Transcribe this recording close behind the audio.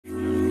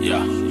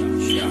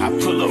Yeah, I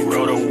pull up,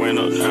 roll the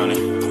window down it.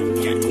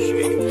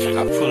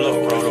 I pull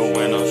up, roll the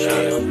window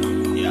down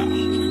it.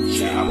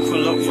 Yeah, I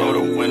pull up, roll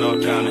the window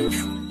down it.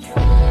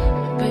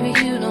 Baby,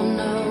 you don't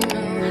know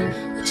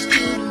what you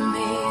do to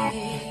me.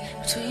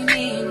 Between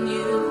me and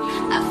you,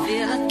 I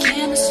feel like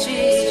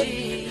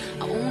chemistry.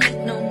 I won't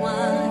let no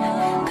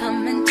one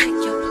come and take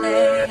your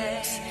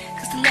place.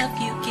 Cause the love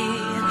you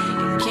give,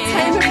 you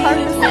can't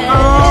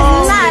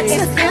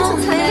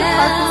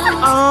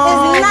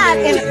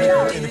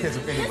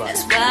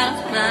That's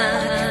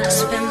why I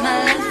spend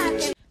my life.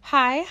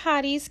 Hi,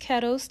 hotties,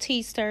 kettles,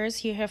 tea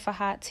stirs. You're here for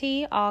hot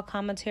tea. All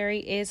commentary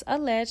is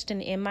alleged,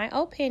 and in my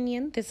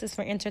opinion, this is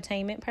for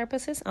entertainment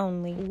purposes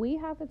only. We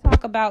have to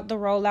talk about the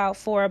rollout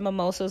for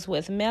Mimosas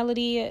with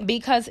Melody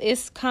because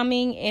it's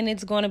coming and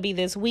it's going to be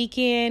this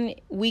weekend.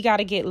 We got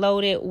to get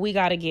loaded. We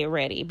got to get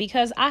ready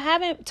because I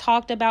haven't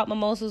talked about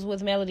Mimosas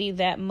with Melody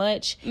that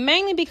much,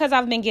 mainly because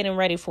I've been getting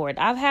ready for it.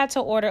 I've had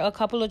to order a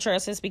couple of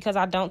dresses because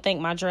I don't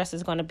think my dress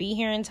is going to be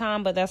here in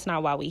time, but that's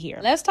not why we're here.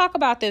 Let's talk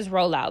about this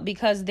rollout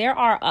because there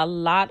are a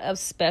lot of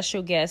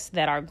special guests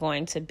that are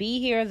going to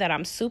be here that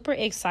I'm super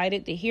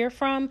excited to hear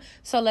from.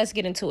 So let's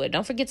get into it.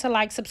 Don't forget to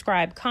like,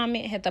 subscribe,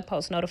 comment, hit the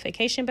post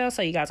notification bell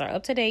so you guys are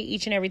up to date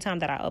each and every time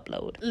that I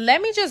upload.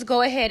 Let me just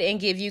go ahead and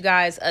give you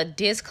guys a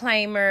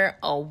disclaimer,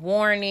 a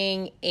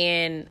warning,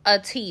 and a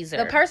teaser.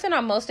 The person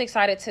I'm most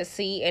excited to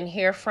see and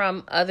hear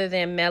from other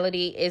than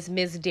Melody is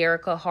Miss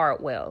Derica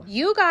Hartwell.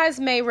 You guys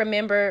may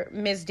remember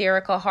Miss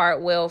Derica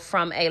Hartwell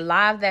from a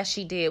live that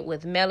she did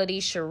with Melody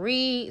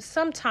Cherie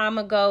some time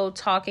ago,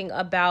 talking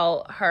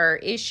about her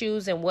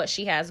issues and what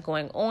she has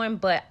going on,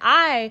 but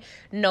I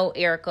know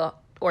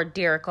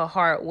Derica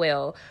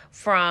Hartwell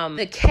from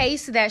the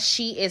case that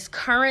she is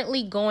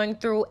currently going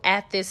through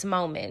at this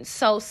moment.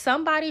 So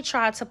somebody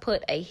tried to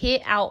put a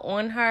hit out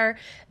on her.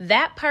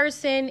 That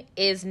person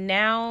is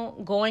now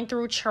going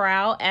through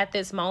trial at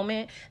this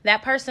moment.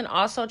 That person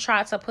also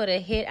tried to put a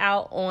hit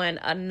out on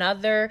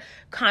another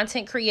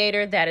content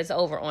creator that is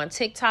over on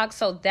TikTok.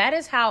 So that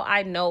is how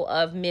I know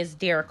of Miss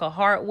Derica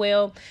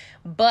Hartwell.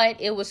 But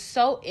it was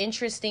so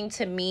interesting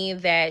to me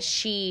that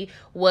she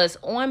was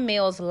on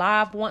Mel's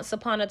Live once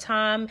upon a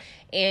time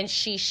and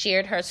she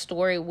shared her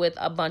story with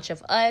a bunch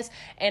of us.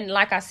 And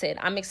like I said,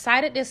 I'm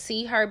excited to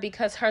see her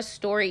because her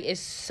story is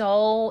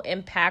so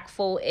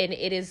impactful and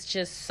it is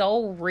just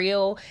so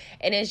real.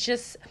 And it's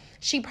just,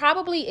 she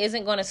probably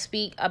isn't going to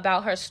speak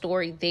about her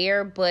story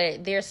there,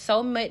 but there's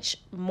so much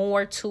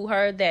more to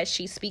her that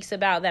she speaks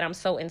about that I'm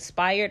so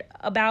inspired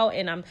about.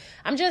 And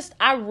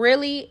I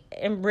really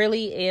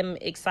am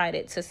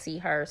excited to see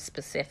her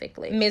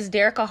specifically. Ms.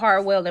 Derica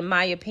Hartwell, in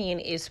my opinion,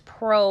 is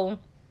pro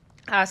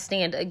I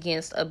stand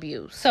against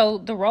abuse. So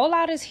the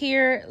rollout is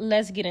here.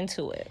 Let's get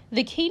into it.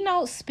 The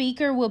keynote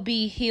speaker will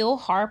be Hill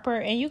Harper.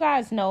 And you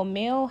guys know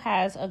Mel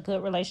has a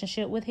good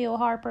relationship with Hill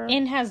Harper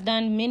and has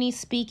done many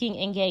speaking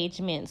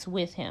engagements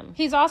with him.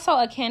 He's also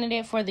a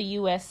candidate for the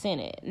U.S.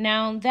 Senate.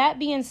 Now, that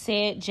being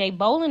said, Jay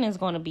Bolin is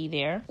going to be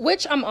there,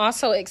 which I'm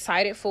also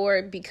excited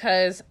for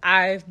because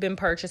I've been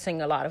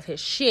purchasing a lot of his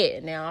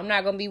shit. Now, I'm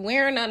not going to be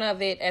wearing none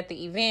of it at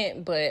the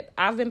event, but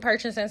I've been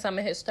purchasing some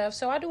of his stuff.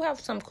 So I do have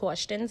some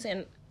questions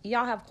and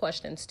y'all have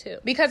questions too.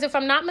 Because if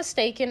I'm not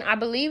mistaken, I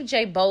believe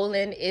Jay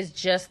Bolin is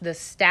just the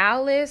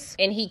stylist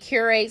and he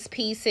curates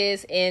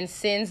pieces and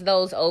sends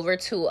those over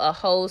to a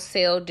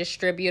wholesale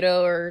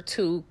distributor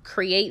to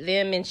create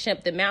them and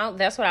ship them out.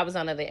 That's what I was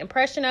under the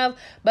impression of.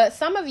 But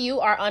some of you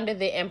are under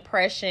the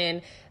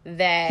impression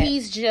that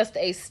he's just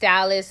a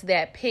stylist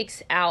that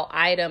picks out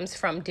items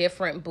from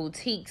different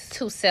boutiques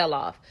to sell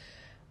off.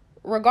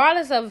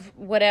 Regardless of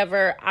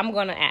whatever, I'm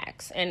going to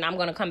ask and I'm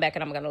going to come back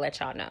and I'm going to let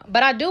y'all know.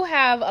 But I do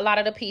have a lot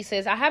of the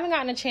pieces. I haven't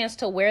gotten a chance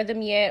to wear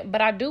them yet,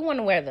 but I do want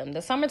to wear them.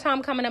 The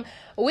summertime coming up,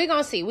 we're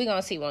going to see.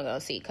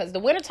 Because the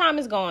wintertime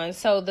is gone.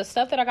 So the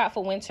stuff that I got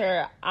for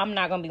winter, I'm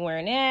not going to be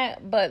wearing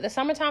that. But the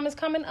summertime is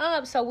coming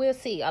up, so we'll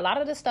see. A lot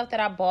of the stuff that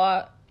I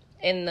bought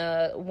in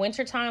the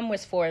wintertime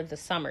was for the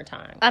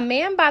summertime. A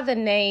man by the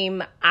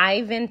name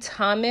Ivan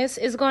Thomas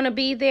is going to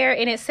be there,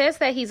 and it says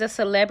that he's a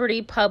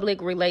celebrity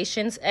public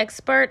relations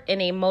expert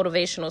and a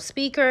motivational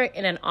speaker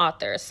and an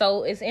author.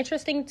 So it's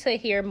interesting to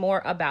hear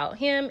more about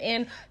him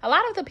and a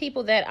lot of the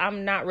people that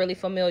I'm not really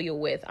familiar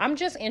with. I'm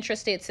just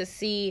interested to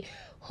see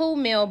who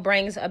Mel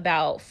brings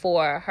about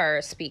for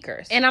her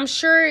speakers. And I'm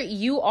sure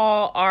you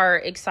all are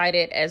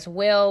excited as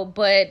well.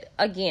 But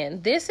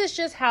again, this is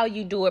just how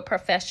you do it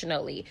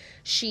professionally.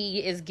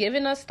 She is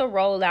giving us the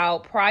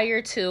rollout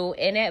prior to,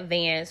 in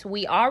advance.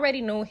 We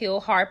already knew Hill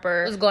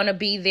Harper was going to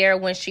be there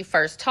when she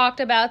first talked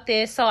about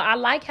this. So I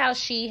like how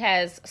she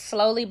has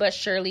slowly but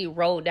surely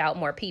rolled out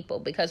more people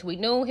because we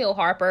knew Hill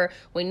Harper,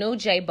 we knew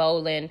Jay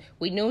Bolin,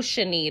 we knew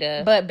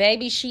Shanita. But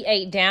baby, she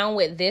ate down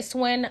with this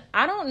one.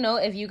 I don't know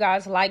if you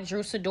guys like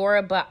Drew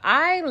Sidora, but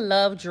I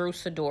love Drew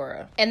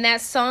Sidora. And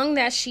that song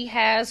that she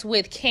has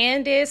with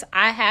Candace,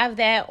 I have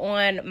that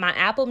on my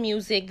Apple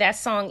Music. That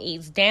song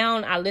Eats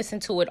Down. I listen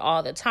to it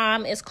all the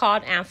time. It's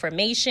called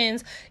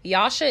Affirmations.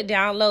 Y'all should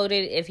download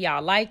it if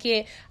y'all like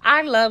it.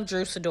 I love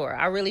Drew Sidora.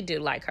 I really do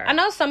like her. I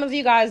know some of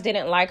you guys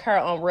didn't like her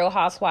on Real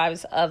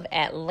Housewives of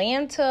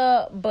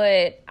Atlanta,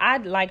 but I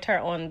liked her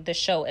on the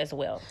show as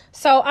well.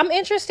 So I'm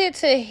interested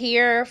to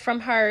hear from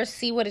her,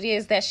 see what it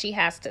is that she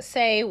has to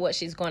say, what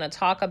she's going to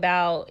talk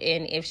about,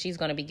 and if she's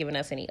going to be giving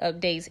us any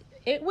updates,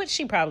 which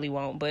she probably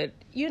won't, but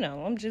you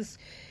know,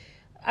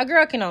 a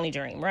girl can only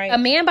dream, right? A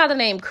man by the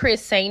name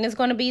Chris Sane is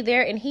going to be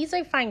there, and he's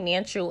a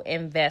financial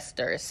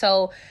investor.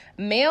 So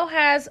Mel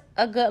has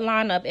a good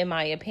lineup, in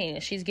my opinion.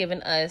 She's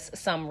giving us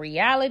some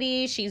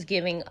reality. She's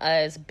giving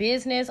us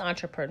business,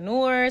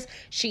 entrepreneurs.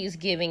 She's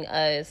giving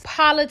us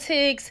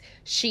politics.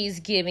 She's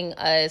giving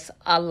us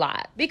a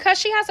lot because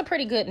she has a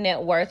pretty good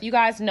net worth. You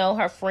guys know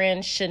her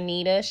friend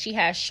Shanita. She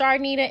has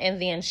Sharnita and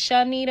then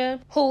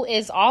Shanita, who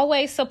is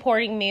always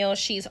supporting Mel.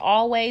 She's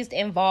always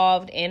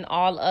involved in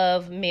all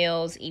of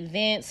Mel's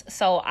events.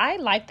 So I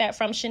like that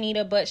from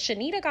Shanita, but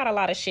Shanita got a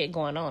lot of shit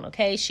going on,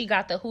 okay? She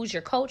got the Who's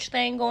Your Coach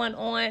thing going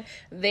on.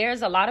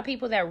 There's a lot of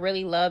people that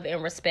really love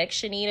and respect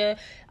Shanita.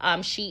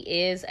 She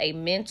is a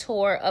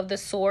mentor of the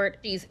sort.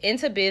 She's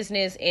into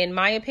business. In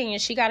my opinion,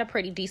 she got a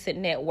pretty decent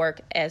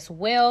network as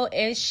well.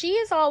 And she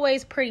is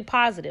always pretty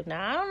positive.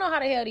 Now, I don't know how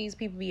the hell these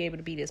people be able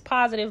to be this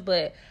positive,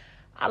 but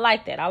I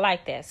like that. I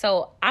like that.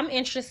 So I'm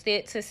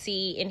interested to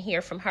see and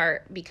hear from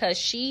her because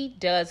she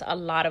does a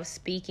lot of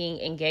speaking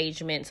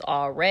engagements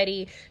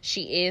already.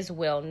 She is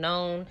well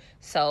known.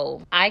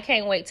 So I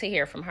can't wait to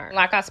hear from her.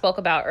 Like I spoke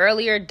about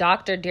earlier,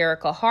 Dr.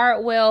 Derica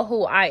Hartwell,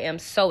 who I am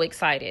so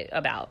excited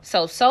about.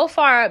 So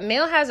far,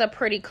 Mel has a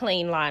pretty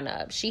clean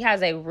lineup. She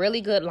has a really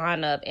good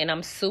lineup, and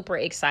I'm super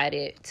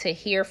excited to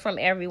hear from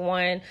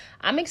everyone.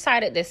 I'm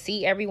excited to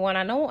see everyone.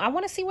 I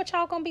want to see what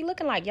y'all gonna be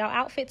looking like, y'all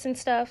outfits and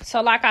stuff.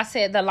 So like I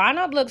said, the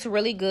lineup looks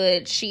really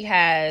good. She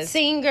has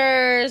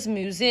singers,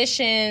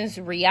 musicians,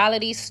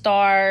 reality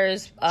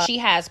stars. She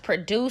has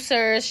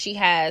producers. She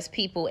has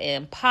people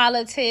in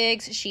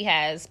politics. She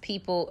has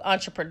people,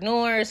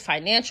 entrepreneurs,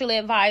 financial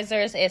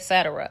advisors,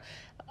 etc.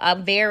 A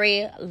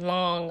very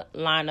long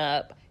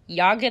lineup.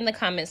 Y'all get in the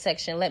comment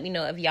section. Let me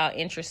know if y'all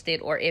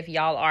interested or if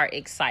y'all are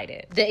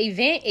excited. The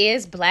event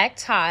is black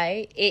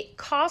tie. It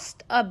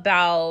cost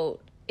about...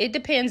 It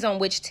depends on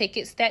which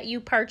tickets that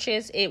you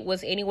purchase. It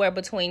was anywhere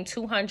between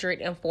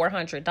 $200 and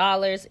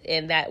 $400,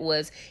 and that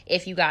was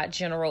if you got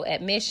general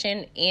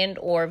admission and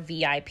or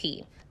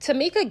VIP.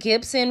 Tamika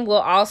Gibson will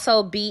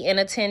also be in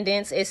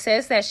attendance. It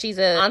says that she's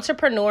an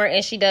entrepreneur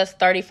and she does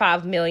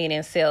 $35 million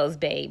in sales,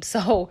 babe.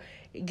 So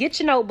get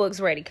your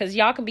notebooks ready because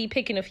y'all can be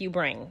picking a few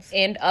brains.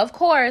 And of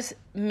course,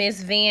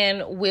 Miss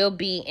Van will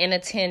be in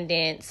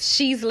attendance.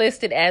 She's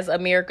listed as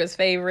America's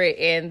favorite,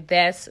 and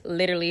that's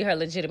literally her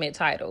legitimate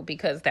title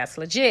because that's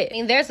legit. I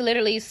mean, there's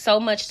literally so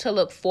much to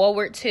look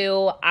forward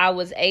to. I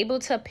was able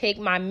to pick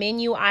my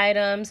menu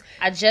items.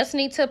 I just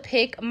need to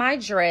pick my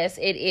dress.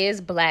 It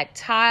is black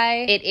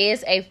tie. It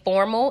is a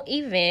formal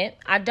event.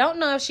 I don't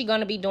know if she's going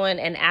to be doing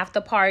an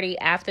after party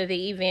after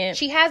the event.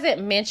 She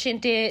hasn't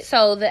mentioned it,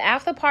 so the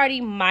after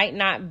party might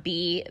not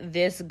be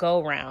this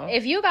go round.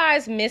 If you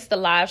guys missed the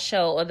live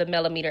show or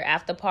the Millimeter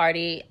after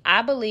party,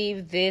 I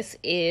believe this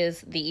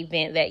is the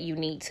event that you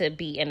need to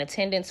be in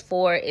attendance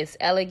for. It's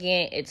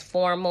elegant, it's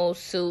formal,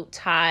 suit,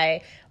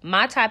 tie,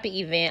 my type of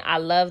event. I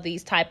love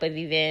these type of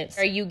events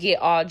where you get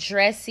all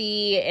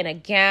dressy in a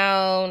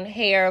gown,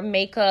 hair,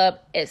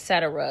 makeup,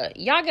 etc.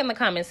 Y'all get in the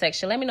comment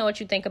section. Let me know what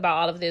you think about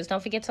all of this.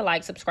 Don't forget to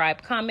like,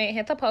 subscribe, comment,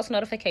 hit the post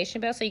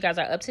notification bell so you guys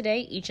are up to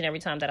date each and every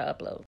time that I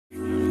upload.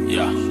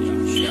 Yeah,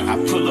 I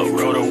pull up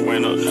roto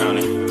windows down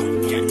it.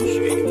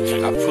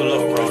 I pull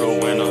up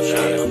roto windows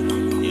down it.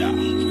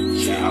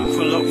 Yeah, I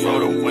pull up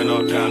roto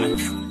windows down it.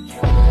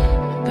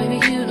 Baby,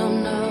 you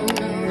don't know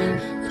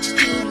what you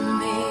do to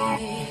me.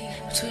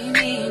 Between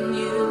me and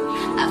you,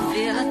 I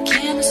feel like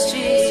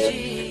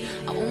chemistry.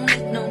 I won't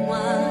let no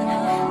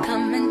one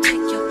come and take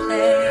your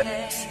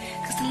place.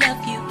 Cause the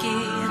love you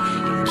give,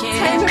 you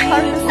can't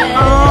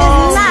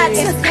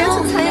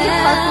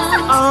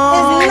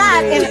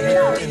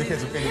In the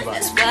case of anybody.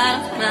 That's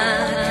why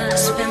I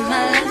spend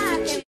my life